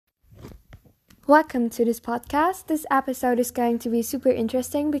Welcome to this podcast. This episode is going to be super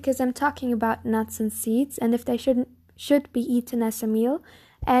interesting because I'm talking about nuts and seeds and if they should be eaten as a meal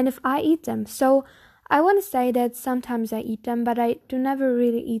and if I eat them. So I want to say that sometimes I eat them, but I do never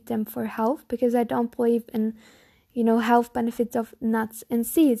really eat them for health because I don't believe in, health benefits of nuts and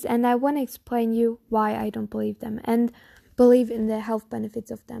seeds. And I want to explain you why I don't believe them and believe in the health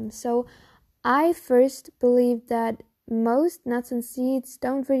benefits of them. So I first believe that most nuts and seeds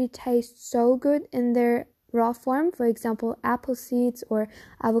don't really taste so good in their raw form. For example, apple seeds or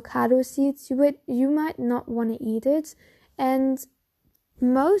avocado seeds, you might not want to eat it. And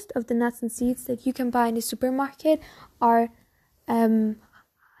most of the nuts and seeds that you can buy in the supermarket are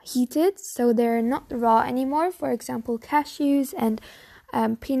heated, so they're not raw anymore. For example, cashews and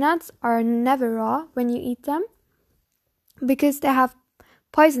peanuts are never raw when you eat them because they have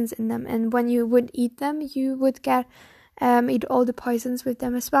poisons in them, and when you would eat them, you would get eat all the poisons with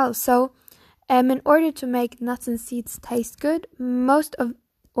them as well. So in order to make nuts and seeds taste good, most of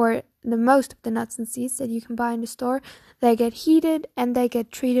the nuts and seeds that you can buy in the store, they get heated and they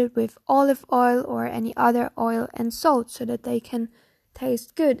get treated with olive oil or any other oil and salt so that they can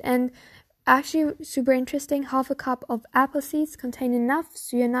taste good. And actually, super interesting, half a cup of apple seeds contain enough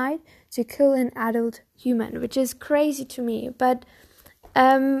cyanide to kill an adult human, which is crazy to me. But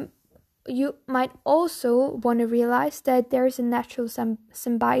you might also want to realize that there is a natural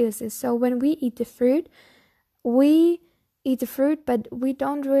symbiosis. So when we eat the fruit, but we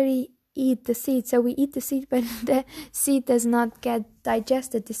don't really eat the seed. So we eat the seed, but the seed does not get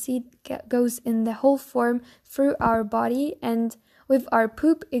digested. The seed goes in the whole form through our body, and with our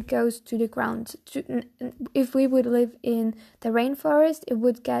poop, it goes to the ground. If we would live in the rainforest, it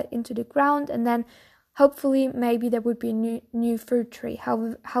would get into the ground, and then hopefully, maybe there would be a new fruit tree.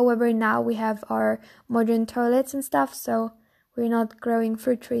 However, now we have our modern toilets and stuff, so we're not growing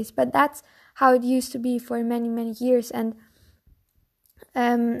fruit trees. But that's how it used to be for many, many years. And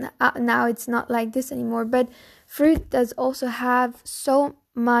now it's not like this anymore. But fruit does also have so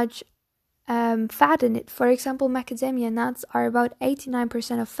much fat in it. For example, macadamia nuts are about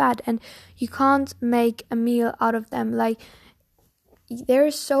 89% of fat, and you can't make a meal out of them. Like,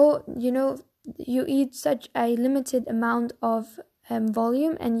 they're so, you eat such a limited amount of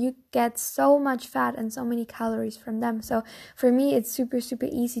volume and you get so much fat and so many calories from them. So for me, it's super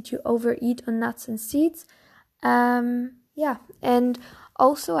easy to overeat on nuts and seeds. And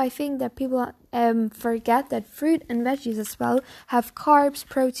also I think that people forget that fruit and veggies as well have carbs,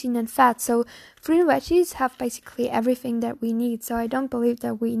 protein and fat. So fruit and veggies have basically everything that we need. So I don't believe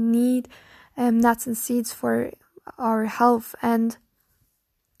that we need nuts and seeds for our health. And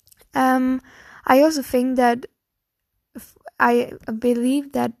I also think that I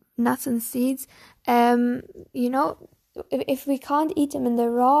believe that nuts and seeds, if we can't eat them in the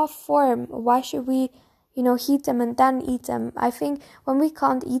raw form, why should we, heat them and then eat them? I think when we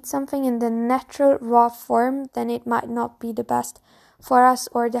can't eat something in the natural raw form, then it might not be the best for us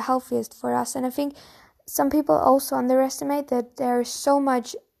or the healthiest for us. And I think some people also underestimate that there's so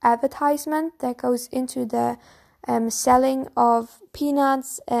much advertisement that goes into the selling of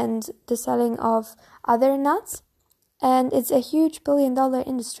peanuts and the selling of other nuts, and it's a huge billion-dollar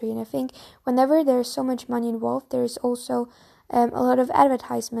industry. And I think whenever there's so much money involved, there's also a lot of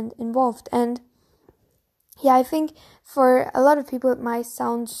advertisement involved. And yeah, I think for a lot of people it might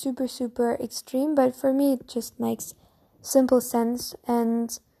sound super extreme, but for me it just makes simple sense.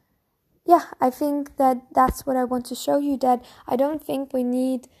 And yeah, I think that's what I want to show you, that I don't think we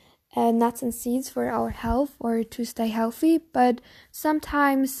need nuts and seeds for our health or to stay healthy, but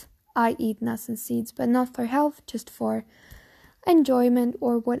sometimes I eat nuts and seeds, but not for health, just for enjoyment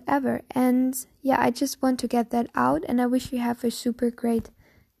or whatever. And yeah, I just want to get that out, and I wish you have a super great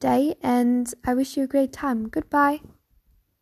day, and I wish you a great time. Goodbye.